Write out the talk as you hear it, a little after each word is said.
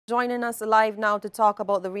Joining us live now to talk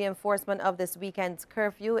about the reinforcement of this weekend's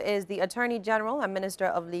curfew is the Attorney General and Minister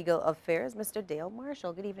of Legal Affairs, Mr. Dale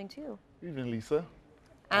Marshall. Good evening to you. Good evening, Lisa.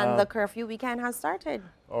 And the curfew weekend has started.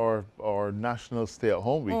 Our national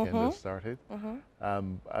stay-at-home weekend has started.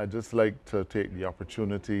 I'd just like to take the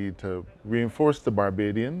opportunity to reinforce the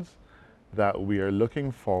Barbadians that we are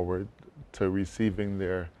looking forward to receiving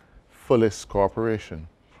their fullest cooperation.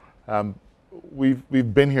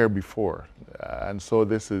 We've been here before, and so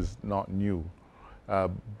this is not new.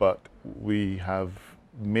 But we have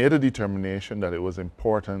made a determination that it was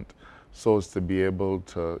important so as to be able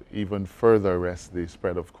to even further arrest the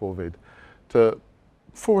spread of COVID, to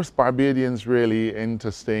force Barbadians really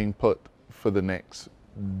into staying put for the next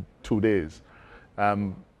 2 days.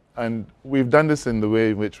 And we've done this in the way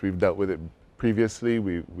in which we've dealt with it previously.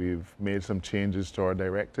 We've made some changes to our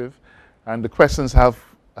directive, and the questions have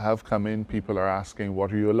come in. People are asking,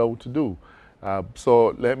 what are you allowed to do?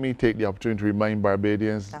 So let me take the opportunity to remind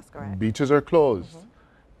Barbadians, beaches are closed,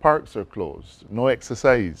 parks are closed, no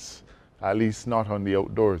exercise, at least not on the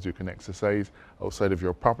outdoors. You can exercise outside of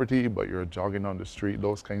your property, but you're jogging on the street,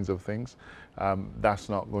 those kinds of things. That's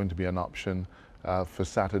not going to be an option for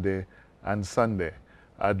Saturday and Sunday.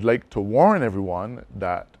 I'd like to warn everyone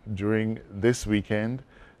that during this weekend,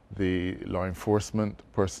 the law enforcement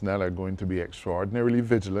personnel are going to be extraordinarily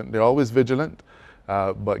vigilant. They're always vigilant,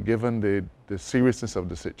 but given the seriousness of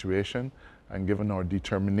the situation and given our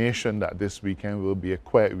determination that this weekend will be a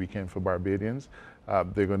quiet weekend for Barbadians,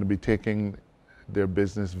 they're going to be taking their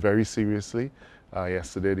business very seriously.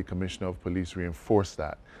 Yesterday, the Commissioner of Police reinforced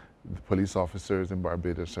that. The police officers in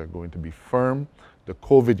Barbados are going to be firm. The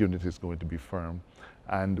COVID unit is going to be firm.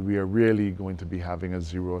 And we are really going to be having a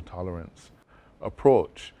zero tolerance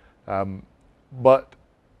approach. But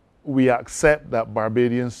we accept that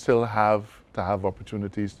Barbadians still have to have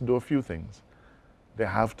opportunities to do a few things. They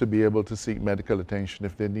have to be able to seek medical attention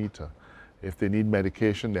if they need to. If they need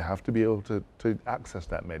medication, they have to be able to access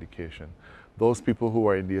that medication. Those people who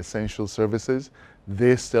are in the essential services,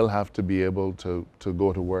 they still have to be able to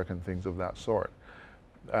go to work and things of that sort.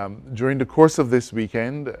 During the course of this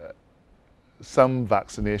weekend, some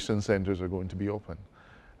vaccination centers are going to be open,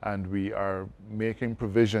 and we are making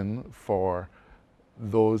provision for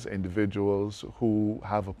those individuals who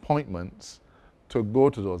have appointments to go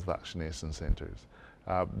to those vaccination centers.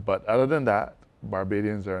 But other than that,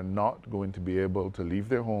 Barbadians are not going to be able to leave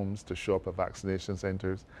their homes to show up at vaccination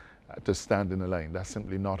centers to stand in a line. That's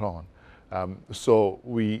simply not on. So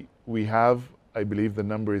we have, I believe the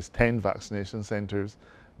number is 10 vaccination centers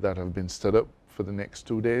that have been stood up for the next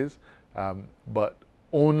 2 days, but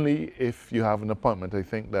only if you have an appointment. I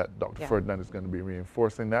think that Dr. Ferdinand is going to be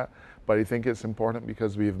reinforcing that, but I think it's important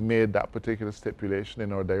because we've made that particular stipulation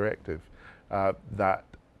in our directive, that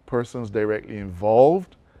persons directly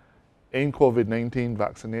involved in COVID-19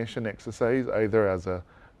 vaccination exercise, either as a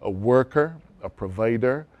worker, a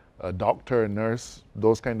provider, a doctor, a nurse,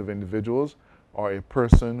 those kind of individuals, or a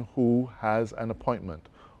person who has an appointment.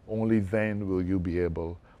 Only then will you be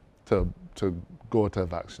able to go to a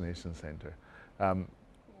vaccination center.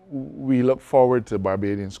 We look forward to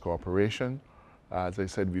Barbadians' cooperation. As I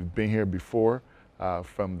said, we've been here before.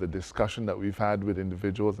 From the discussion that we've had with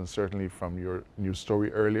individuals, and certainly from your news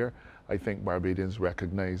story earlier, I think Barbadians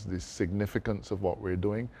recognize the significance of what we're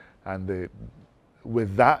doing, and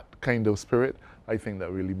with that kind of spirit, I think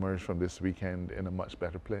that we'll emerge from this weekend in a much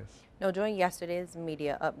better place. Now, during yesterday's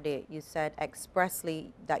media update, you said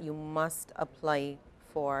expressly that you must apply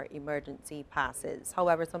for emergency passes.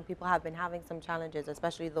 However, some people have been having some challenges,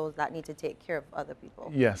 especially those that need to take care of other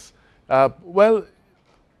people. Yes. Well,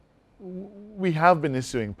 we have been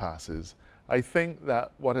issuing passes. I think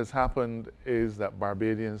that what has happened is that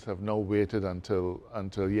Barbadians have now waited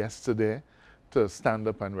until yesterday to stand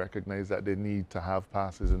up and recognize that they need to have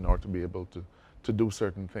passes in order to be able to do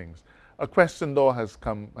certain things. A question though has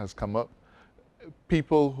come up.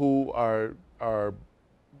 People who are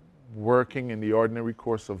working in the ordinary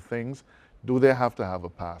course of things, do they have to have a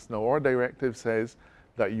pass? Now, our directive says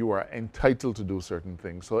that you are entitled to do certain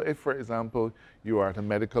things. So if, for example, you are at a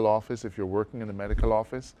medical office, if you're working in a medical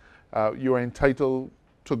office, you are entitled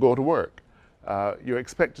to go to work. You're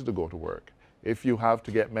expected to go to work. If you have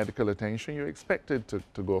to get medical attention, you're expected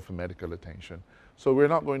to go for medical attention. So we're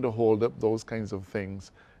not going to hold up those kinds of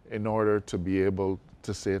things in order to be able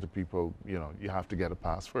to say to people, you know, you have to get a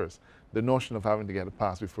pass first. The notion of having to get a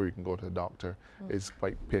pass before you can go to a doctor is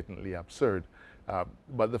quite patently absurd.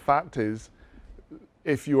 But the fact is,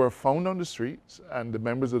 if you are found on the streets and the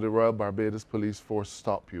members of the Royal Barbados Police Force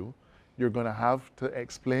stop you, you're going to have to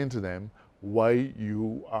explain to them why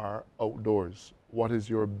you are outdoors. What is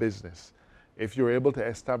your business? If you're able to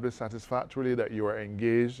establish satisfactorily that you are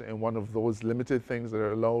engaged in one of those limited things that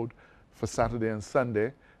are allowed for Saturday and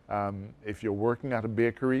Sunday, if you're working at a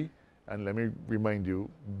bakery, and let me remind you,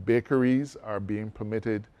 bakeries are being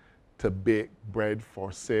permitted to bake bread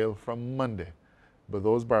for sale from Monday. But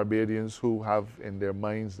those Barbadians who have in their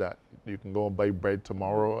minds that you can go and buy bread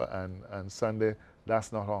tomorrow and Sunday,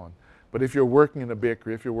 that's not on. But if you're working in a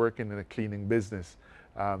bakery, if you're working in a cleaning business,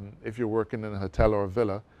 if you're working in a hotel or a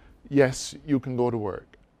villa, yes, you can go to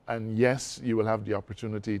work. And yes, you will have the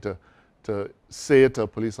opportunity to say to a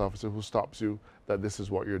police officer who stops you that this is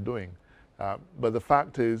what you're doing. But the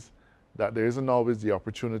fact is that there isn't always the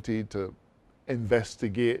opportunity to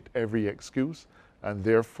investigate every excuse. And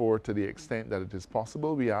therefore, to the extent that it is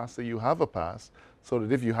possible, we ask that you have a pass so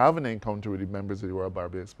that if you have an encounter with the members of the Royal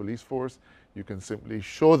Barbados Police Force, you can simply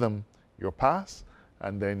show them your pass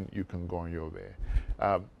and then you can go on your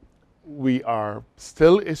way. We are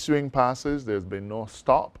still issuing passes. There's been no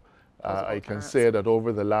stop. I can say that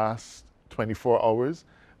over the last 24 hours,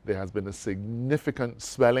 there has been a significant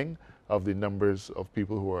swelling of the numbers of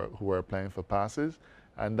people who are applying for passes.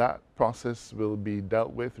 And that process will be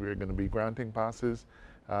dealt with. We're going to be granting passes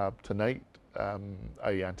tonight.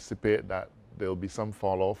 I anticipate that there'll be some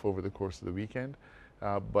fall off over the course of the weekend,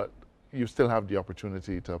 but you still have the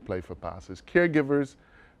opportunity to apply for passes. Caregivers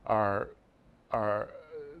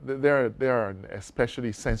they're an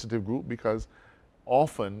especially sensitive group because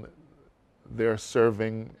often they're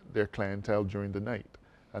serving their clientele during the night,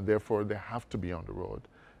 and therefore they have to be on the road.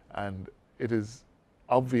 And it is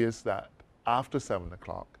obvious that after 7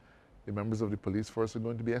 o'clock, the members of the police force are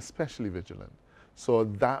going to be especially vigilant. So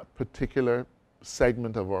that particular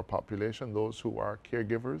segment of our population, those who are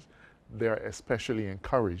caregivers, they're especially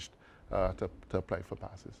encouraged to apply for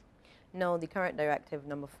passes. No, the current directive,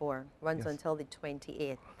 number 4, runs until the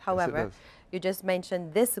 28th. However, However, you just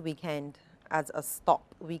mentioned this weekend as a stop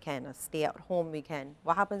weekend, a stay-at-home weekend.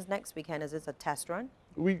 What happens next weekend? Is this a test run?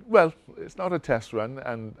 Well, it's not a test run,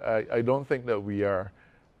 and I don't think that we are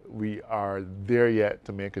there yet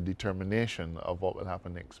to make a determination of what will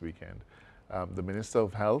happen next weekend. The Minister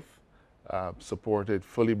of Health, supported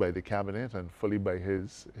fully by the Cabinet and fully by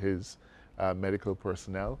his medical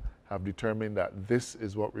personnel, have determined that this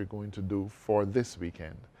is what we're going to do for this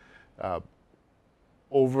weekend.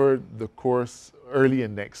 Over the course, early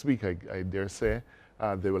in next week, I dare say,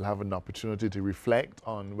 they will have an opportunity to reflect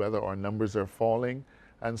on whether our numbers are falling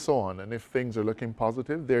and so on. And if things are looking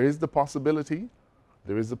positive, there is the possibility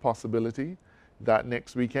that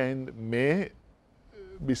next weekend may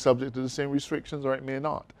be subject to the same restrictions or it may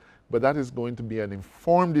not. But that is going to be an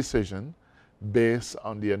informed decision based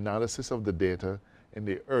on the analysis of the data in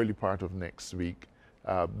the early part of next week,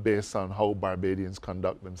 based on how Barbadians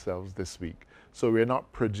conduct themselves this week. So we're not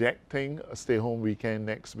projecting a stay-home weekend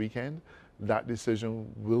next weekend. That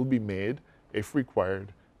decision will be made, if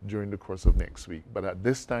required, during the course of next week. But at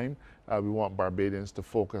this time, we want Barbadians to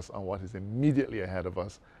focus on what is immediately ahead of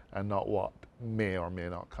us and not what may or may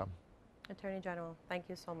not come. Attorney General, thank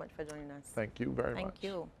you so much for joining us. Thank you very much. Thank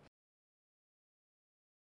you.